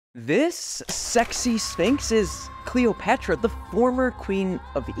This sexy sphinx is Cleopatra, the former queen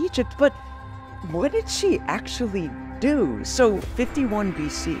of Egypt, but what did she actually do? So, 51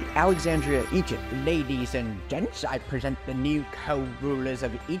 BC, Alexandria, Egypt. Ladies and gents, I present the new co-rulers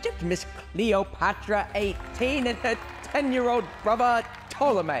of Egypt, Miss Cleopatra 18 and her 10-year-old brother,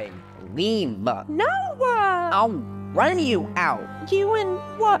 Ptolemy. Leave. Noah! I'll run you out. You and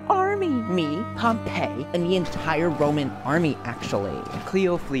what army? Me, Pompey, and the entire Roman army, actually.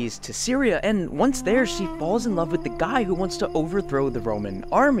 Cleo flees to Syria, and once there, she falls in love with the guy who wants to overthrow the Roman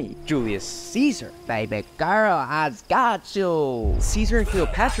army, Julius Caesar. Baby girl, I've got you. Caesar and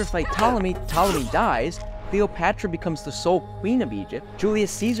Cleopatra fight Ptolemy. Ptolemy dies. Cleopatra becomes the sole queen of Egypt. Julius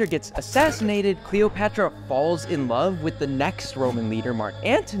Caesar gets assassinated. Cleopatra falls in love with the next Roman leader, Mark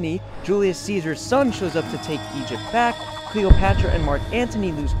Antony. Julius Caesar's son shows up to take Egypt back. Cleopatra and Mark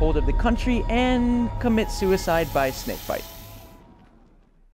Antony lose hold of the country and commit suicide by snake bite.